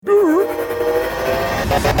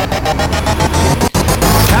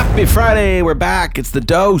Happy Friday. We're back. It's the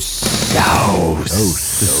dose.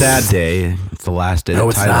 It's a sad day. It's the last day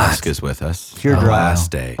that Ty Lusk is with us. Tear the dry.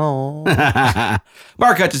 last day. Oh.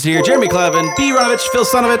 Mark Hutch is here. Jeremy Clevin. B. Ronovich. Phil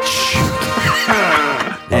Sonovich.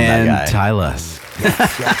 And guy. Ty Lusk.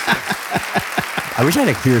 I wish I had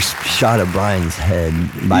a clear shot of Brian's head.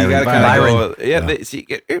 You gotta Byron. go. Yeah. See,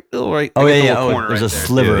 right. Oh, yeah. Corner There's right a there,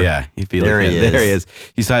 sliver. too. Yeah. You feel There like he that. is. There he is.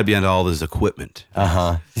 He's hiding behind all this equipment.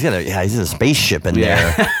 He's in a spaceship in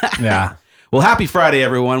there. Yeah. Well, happy Friday,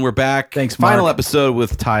 everyone. We're back. Thanks, Mark. Final episode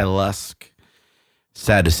with Ty Lusk.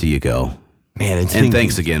 Sad to see you go. Man, And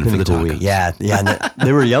thanks again for the cool tacos. week. Yeah.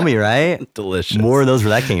 They were yummy, right? Delicious. More of those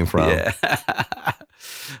where that came from. Yeah.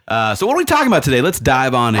 So what are we talking about today? Let's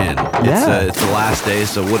dive on in. It's the last day.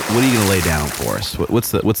 So what are you going to lay down for us?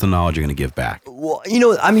 What's the knowledge you're going to give back? Well,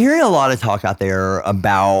 I'm hearing a lot of talk out there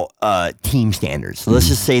about team standards. So let's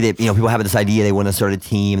just say that, people have this idea they want to start a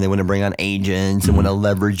team, they want to bring on agents and want to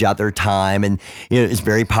leverage out their time. And, it's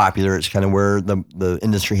very popular. It's kind of where the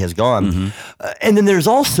industry has gone. And then there's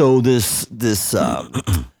also this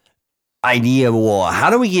idea of, well,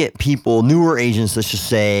 how do we get people, newer agents, let's just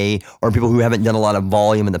say, or people who haven't done a lot of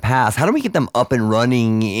volume in the past, how do we get them up and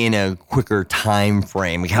running in a quicker time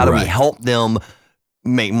frame? Like, how do we help them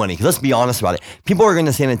make money? Because let's be honest about it. People are going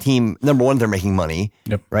to stay on a team, number one, if they're making money,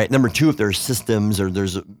 right? Number two, if there's systems or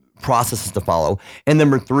there's processes to follow. And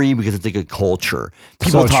number three, because it's a good culture.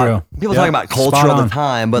 People talk about culture all the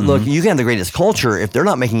time, but look, you can have the greatest culture. If they're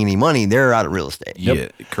not making any money, they're out of real estate. Yeah,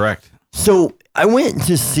 correct. So I went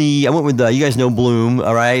with, you guys know Bloom,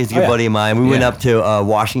 all right? He's a good buddy of mine. We went up to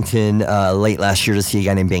Washington late last year to see a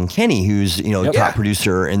guy named Ben Kenny, who's, top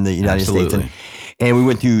producer in the United States. And we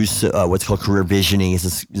went through what's called career visioning.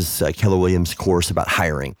 It's this Keller Williams course about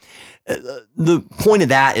hiring. The point of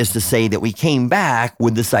that is to say that we came back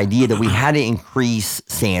with this idea that we had to increase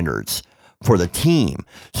standards for the team.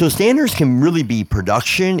 So standards can really be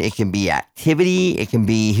production. It can be activity. It can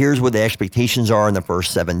be, here's what the expectations are in the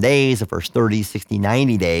first 7 days, the first 30, 60,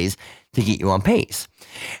 90 days to get you on pace.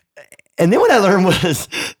 And then what I learned was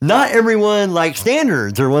not everyone likes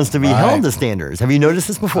standards or wants to be held to standards. Have you noticed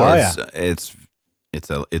this before? Oh, yeah.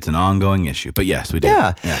 It's an ongoing issue, but yes, we do.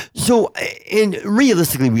 Yeah. So, and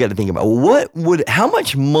realistically, we got to think about how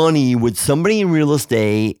much money would somebody in real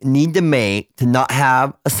estate need to make to not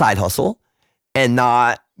have a side hustle and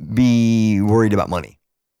not be worried about money,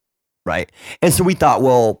 right? And so we thought,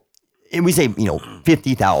 well, and we say,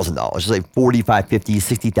 $50,000, say $45,000,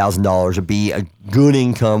 $50,000, $60,000 would be a good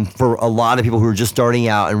income for a lot of people who are just starting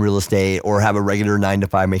out in real estate or have a regular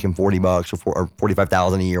 9-to-5 making $40 or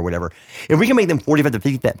 $45,000 a year, whatever. If we can make them $45,000 to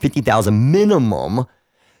 $50,000 minimum,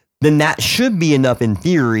 then that should be enough in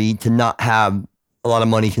theory to not have a lot of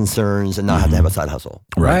money concerns and not have to have a side hustle.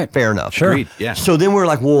 Right. Fair enough. Sure. Agreed. Yeah. So then we're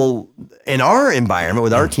like, well, in our environment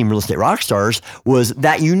with our team, Real Estate Rockstars, was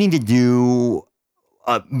that you need to do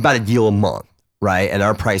about a deal a month, right? At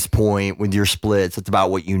our price point with your splits, it's about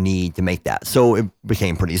what you need to make that. So it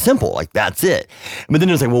became pretty simple. Like, that's it. But then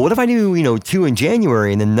it was like, well, what if I do, 2 in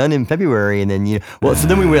January and then none in February? And then, so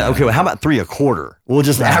then we went, okay, well, how about 3 a quarter? We'll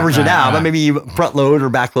just average it out, but maybe front load or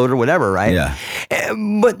back load or whatever, right? Yeah.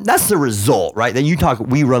 But that's the result, right? Then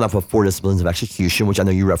we run off of 4 disciplines of execution, which I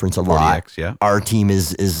know you reference a lot. 40X, yeah. Our team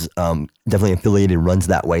is definitely affiliated and runs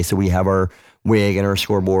that way. So we have our WIG and our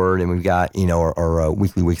scoreboard, and we've got, our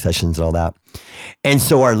weekly WIG sessions and all that. And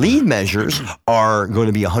so our lead measures are going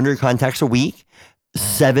to be 100 contacts a week,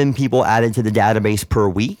 7 people added to the database per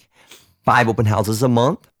week, 5 open houses a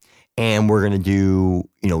month, and we're going to do,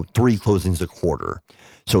 3 closings a quarter.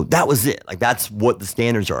 So that was it. Like, that's what the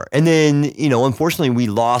standards are. And then, unfortunately, we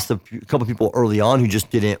lost a couple people early on who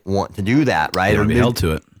just didn't want to do that, right? Or be held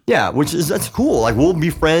to it. Yeah, that's cool. Like, we'll be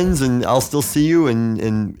friends and I'll still see you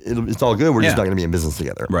and it's all good. We're just not going to be in business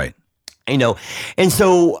together. Right. And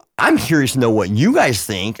so I'm curious to know what you guys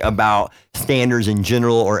think about standards in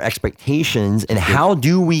general or expectations, and how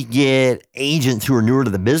do we get agents who are newer to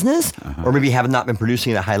the business or maybe have not been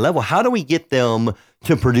producing at a high level, how do we get them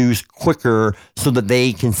to produce quicker so that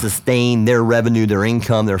they can sustain their revenue, their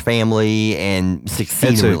income, their family, and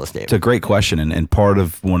succeed in real estate? It's a great question. And part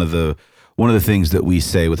of one of the things that we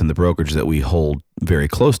say within the brokerage that we hold very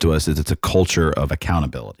close to us is it's a culture of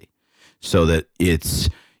accountability. So that it's,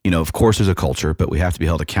 of course there's a culture, but we have to be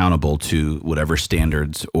held accountable to whatever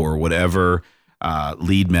standards or whatever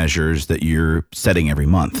lead measures that you're setting every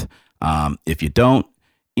month. If you don't,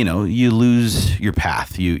 you lose your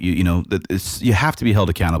path. You have to be held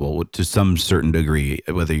accountable to some certain degree,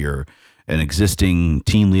 whether you're an existing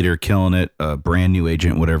team leader killing it, a brand new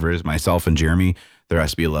agent, whatever it is, myself and Jeremy, there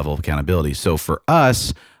has to be a level of accountability. So for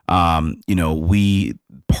us,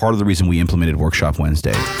 Part of the reason we implemented Workshop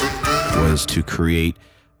Wednesday was to create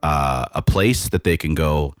a place that they can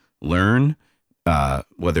go learn,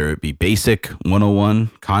 whether it be basic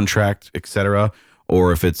 101, contract, etc.,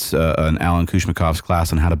 or if it's an Alan Kushmakov's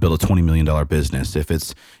class on how to build a $20 million business, if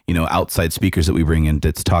it's, outside speakers that we bring in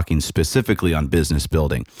that's talking specifically on business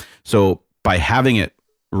building. So by having it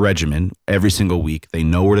regimen every single week, they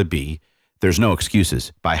know where to be. There's no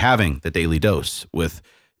excuses. By having the daily dose with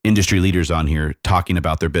industry leaders on here talking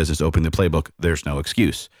about their business, opening the playbook, there's no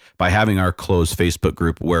excuse. By having our closed Facebook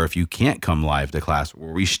group where if you can't come live to class,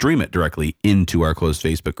 where we stream it directly into our closed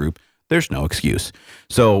Facebook group, there's no excuse.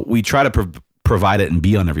 So we try to provide it and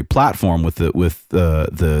be on every platform with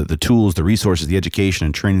the tools, the resources, the education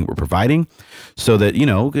and training that we're providing, so that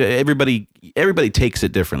everybody takes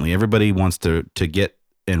it differently. Everybody wants to get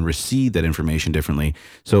and receive that information differently.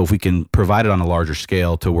 So if we can provide it on a larger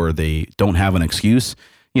scale to where they don't have an excuse,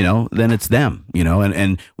 then it's them,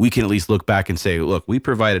 and we can at least look back and say, look, we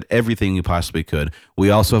provided everything we possibly could. We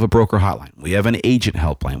also have a broker hotline. We have an agent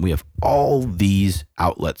helpline. We have all these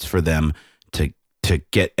outlets for them to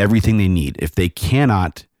get everything they need. If they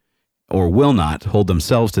cannot or will not hold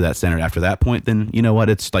themselves to that standard after that point, then you know what?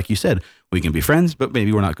 It's like you said, we can be friends, but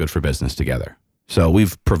maybe we're not good for business together. So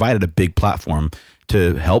we've provided a big platform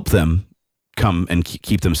to help them come and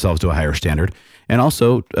keep themselves to a higher standard, and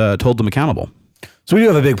also to hold them accountable. So we do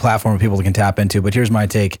have a big platform people can tap into, but here's my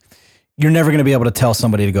take. You're never going to be able to tell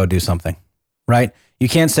somebody to go do something, right? You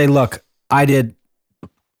can't say, look, I did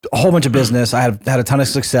a whole bunch of business. I had a ton of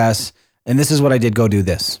success, and this is what I did. Go do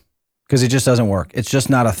this, because it just doesn't work. It's just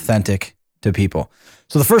not authentic to people.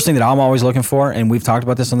 So the first thing that I'm always looking for, and we've talked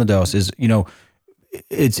about this on the dose, is,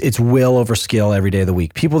 it's will over skill every day of the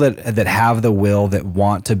week. People that have the will, that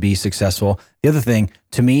want to be successful. The other thing,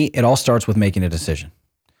 to me, it all starts with making a decision.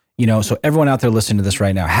 So everyone out there listening to this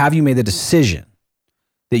right now, have you made the decision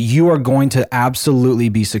that you are going to absolutely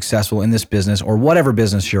be successful in this business or whatever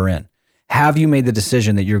business you're in? Have you made the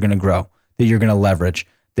decision that you're going to grow, that you're going to leverage,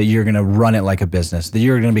 that you're going to run it like a business, that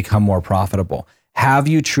you're going to become more profitable? Have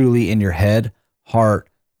you truly in your head, heart,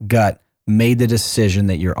 gut, made the decision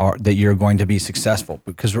that you're going to be successful?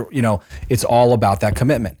 Because, it's all about that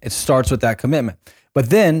commitment. It starts with that commitment.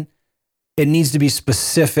 But then it needs to be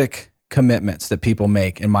specific commitments that people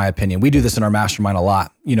make, in my opinion. We do this in our mastermind a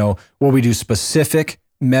lot, where we do specific,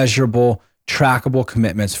 measurable, trackable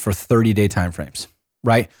commitments for 30-day timeframes,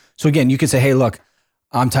 right? So again, you could say, hey, look,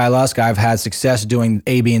 I'm Ty Lusk. I've had success doing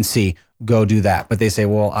A, B, and C. Go do that. But they say,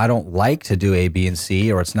 well, I don't like to do A, B, and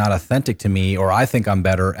C, or it's not authentic to me, or I think I'm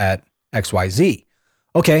better at X, Y, Z.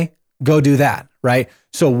 Okay, go do that, right?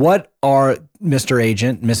 So what are Mr.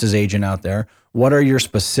 Agent, Mrs. Agent out there, what are your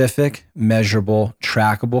specific, measurable,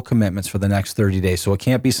 trackable commitments for the next 30 days? So it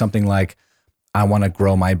can't be something like, I want to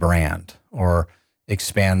grow my brand or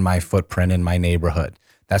expand my footprint in my neighborhood.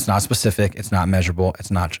 That's not specific. It's not measurable.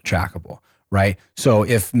 It's not trackable, right? So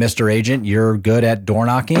if Mr. Agent, you're good at door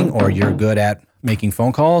knocking, or you're good at making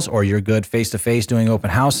phone calls, or you're good face-to-face doing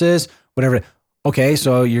open houses, whatever. Okay,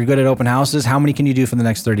 so you're good at open houses. How many can you do for the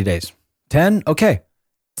next 30 days? 10? Okay.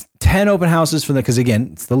 10 open houses because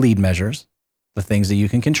again, it's the lead measures, the things that you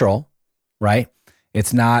can control, right?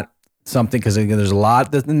 It's not something, because there's a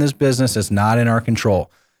lot in this business that's not in our control.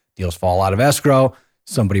 Deals fall out of escrow.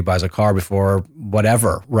 Somebody buys a car before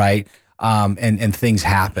whatever, right? And things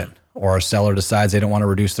happen, or a seller decides they don't want to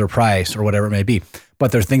reduce their price or whatever it may be.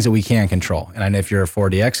 But there are things that we can control. And if you're a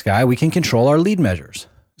 4DX guy, we can control our lead measures.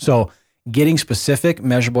 So getting specific,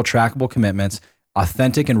 measurable, trackable commitments,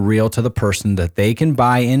 authentic and real to the person that they can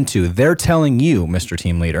buy into. They're telling you, Mr.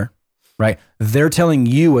 Team Leader, right? They're telling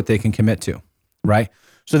you what they can commit to, right?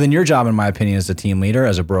 So then your job, in my opinion, as a team leader,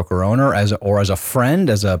 as a broker owner, as a friend,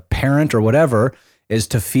 as a parent or whatever, is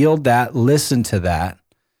to field that, listen to that,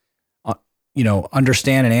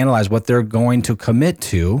 understand and analyze what they're going to commit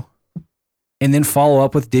to, and then follow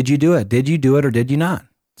up with, did you do it? Did you do it or did you not?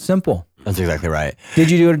 Simple. That's exactly right.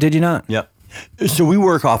 Did you do it or did you not? Yep. So we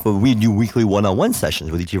do weekly one-on-one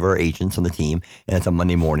sessions with each of our agents on the team, and it's on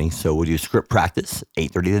Monday morning. So we do script practice,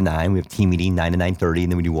 8:30 to 9. We have team meeting, 9 to 9:30,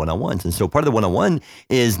 and then we do one-on-ones. And so part of the one-on-one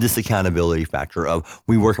is this accountability factor of,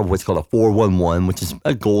 we work on what's called a 411, which is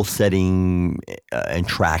a goal setting and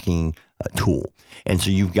tracking tool. And so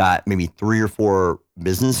you've got maybe 3 or 4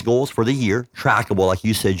 business goals for the year, trackable, like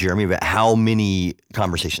you said, Jeremy, about how many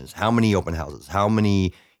conversations, how many open houses, how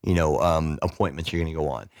many appointments you're going to go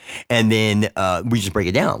on. And then we just break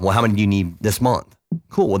it down. Well, how many do you need this month?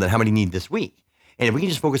 Cool. Well, then how many do you need this week? And if we can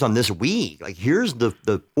just focus on this week, like here's the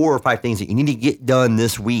 4 or 5 things that you need to get done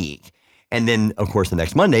this week. And then, of course, the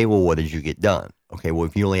next Monday, well, what did you get done? Okay, well,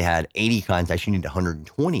 if you only had 80 contacts, you need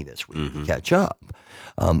 120 this week to catch up.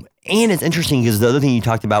 And it's interesting because the other thing you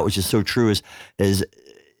talked about, which is so true, is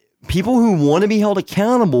people who want to be held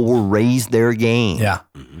accountable will raise their game. Yeah.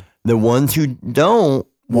 The ones who don't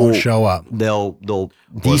won't show up. They'll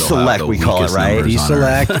deselect, we call it, right?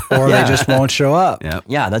 Deselect, or they just won't show up.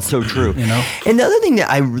 Yeah, that's so true. You know? And the other thing that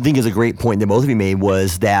I think is a great point that both of you made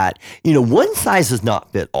was that, one size does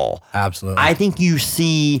not fit all. Absolutely. I think you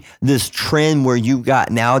see this trend where you've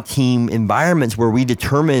got now team environments where we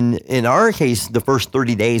determine, in our case, the first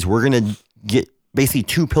 30 days, we're going to get basically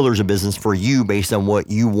 2 pillars of business for you based on what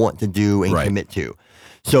you want to do and commit to.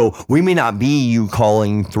 So we may not be you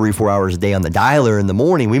calling 3-4 hours a day on the dialer in the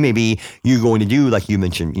morning. We may be you going to do, like you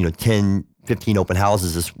mentioned, 10, 15 open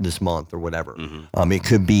houses this month or whatever. It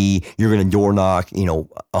could be you're going to door knock,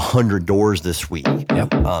 100 doors this week.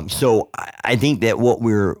 Yep. So I think that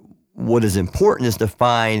what is important is to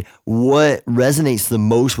find what resonates the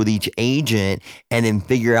most with each agent and then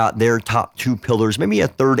figure out their top 2 pillars, maybe a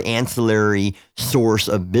third ancillary source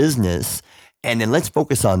of business. And then let's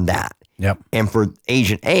focus on that. Yep. And for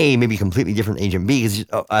agent A, maybe completely different agent B, because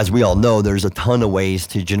as we all know, there's a ton of ways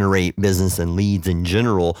to generate business and leads in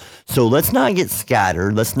general. So let's not get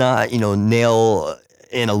scattered. Let's not, nail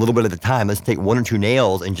in a little bit at a time. Let's take 1 or 2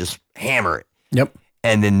 nails and just hammer it. Yep.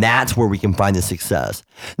 And then that's where we can find the success.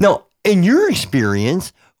 Now, in your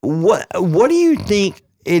experience, what do you think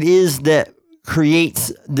it is that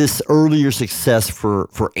creates this earlier success for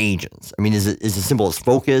agents? I mean, is it as simple as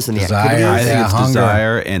focus and desire? The I think it's hunger.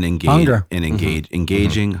 desire and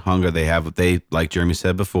engaging Mm-hmm. hunger. They like Jeremy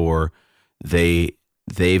said before,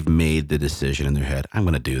 they've made the decision in their head. I'm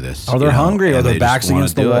going to do this. Or they're hungry, or their back's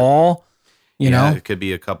against the wall. You know, it could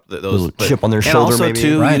be a couple of those chip on their shoulder. Also, maybe.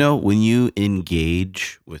 too, right. when you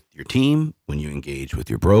engage with your team, when you engage with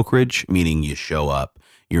your brokerage, meaning you show up,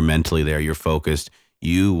 you're mentally there, you're focused.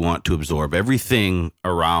 You want to absorb everything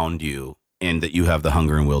around you and that you have the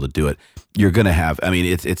hunger and will to do it. You're going to have,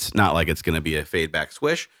 it's not like it's going to be a fade back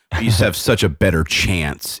swish, but you just have such a better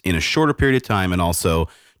chance in a shorter period of time and also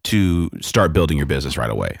to start building your business right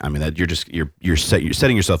away. I mean, that you're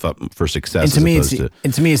setting yourself up for success. And to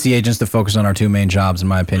me, it's the agents that focus on our 2 main jobs, in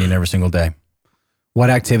my opinion, every single day. What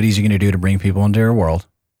activities are you going to do to bring people into your world?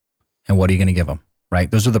 And what are you going to give them, right?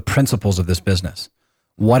 Those are the principles of this business.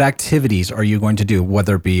 What activities are you going to do,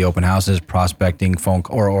 whether it be open houses, prospecting, phone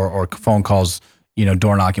or phone calls,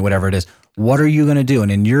 door knocking, whatever it is? What are you going to do?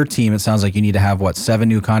 And in your team, it sounds like you need to have 7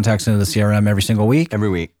 new contacts into the CRM every single week? Every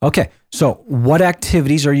week. Okay. So what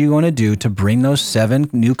activities are you going to do to bring those 7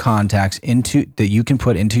 new contacts that you can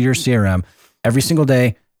put into your CRM every single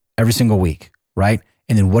day, every single week, right?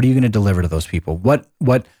 And then what are you going to deliver to those people? What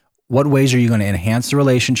ways are you going to enhance the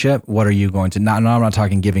relationship? What are you going to, I'm not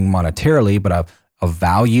talking giving monetarily, but of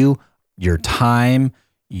value, your time,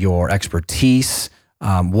 your expertise.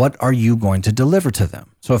 What are you going to deliver to them?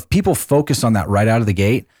 So if people focus on that right out of the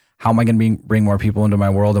gate, how am I going to bring more people into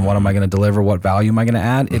my world, and what am I going to deliver? What value am I going to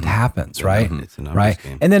add? It happens, right? It's a numbers right.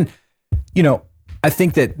 game. And then, I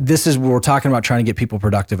think that this is where we're talking about trying to get people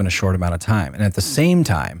productive in a short amount of time. And at the same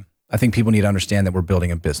time, I think people need to understand that we're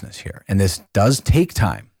building a business here, and this does take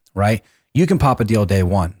time, right? You can pop a deal day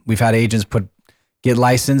 1. We've had agents get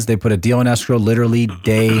licensed. They put a deal in escrow literally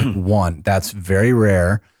day 1. That's very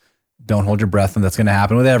rare. Don't hold your breath, and that's going to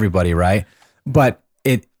happen with everybody, right? But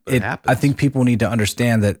it I think people need to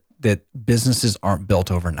understand that businesses aren't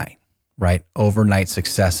built overnight, right? Overnight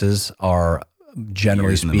successes are,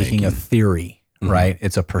 generally speaking, a theory, right?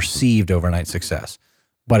 It's a perceived overnight success,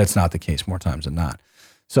 but it's not the case more times than not.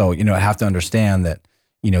 So, I have to understand that,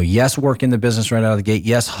 yes, work in the business right out of the gate.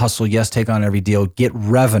 Yes, hustle. Yes, take on every deal, get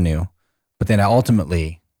revenue. But then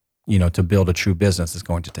ultimately, to build a true business is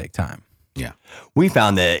going to take time. Yeah. We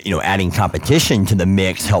found that, adding competition to the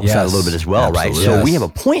mix helps out a little bit as well, absolutely. right? So we have a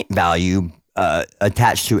point value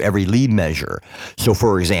attached to every lead measure. So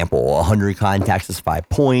for example, 100 contacts is 5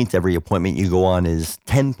 points. Every appointment you go on is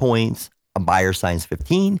 10 points. A buyer signs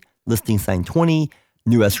 15, listing sign 20,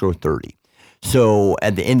 new escrow 30. So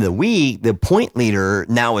at the end of the week, the point leader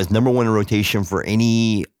now is number 1 in rotation for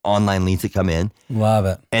any online leads that come in. Love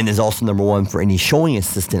it. And is also number 1 for any showing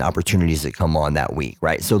assistant opportunities that come on that week,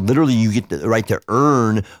 right? So literally you get the right to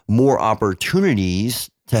earn more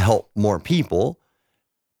opportunities to help more people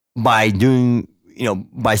by doing,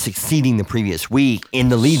 by succeeding the previous week in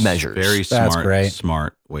the lead measures. Very That's great.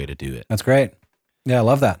 smart way to do it. That's great. Yeah, I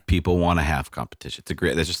love that. People want to have competition. It's a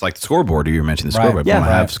great. That's just like the scoreboard. You mentioned the Right. scoreboard. Yeah, People want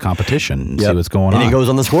to right. have competition and see what's going on. And it goes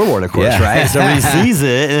on the scoreboard, of course, Yeah. right? So everybody sees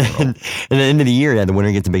it. And at the end of the year, the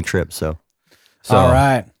winner gets a big trip. So So all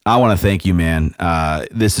right. I want to thank you, man.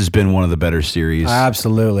 This has been one of the better series.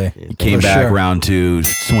 Absolutely. You came back round 2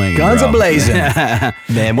 swinging. Guns a-blazing.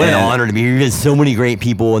 Man, what an honor to be here. There's so many great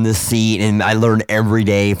people in this seat, and I learn every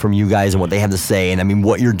day from you guys and what they have to say. And I mean,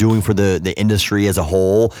 what you're doing for the industry as a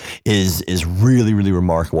whole is really, really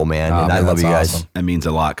remarkable, man. And I love you guys. Awesome. That means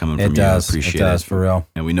a lot coming from It you. does. I appreciate it. Does, for real.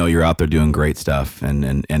 And we know you're out there doing great stuff,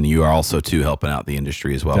 and you are also too helping out the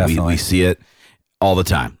industry as well. Definitely. We see it all the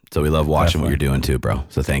time, so we love watching what you're doing too, bro.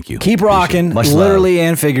 So thank you. Keep rocking, literally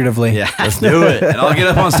and figuratively. Yeah, let's do it. And I'll get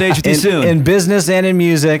up on stage with you soon. In business and in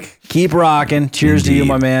music, keep rocking. Cheers to you,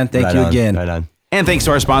 my man. Thank you again. Right on. And thanks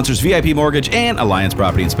to our sponsors, VIP Mortgage and Alliance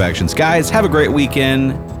Property Inspections. Guys, have a great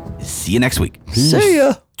weekend. See you next week. See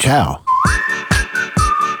ya. Ciao.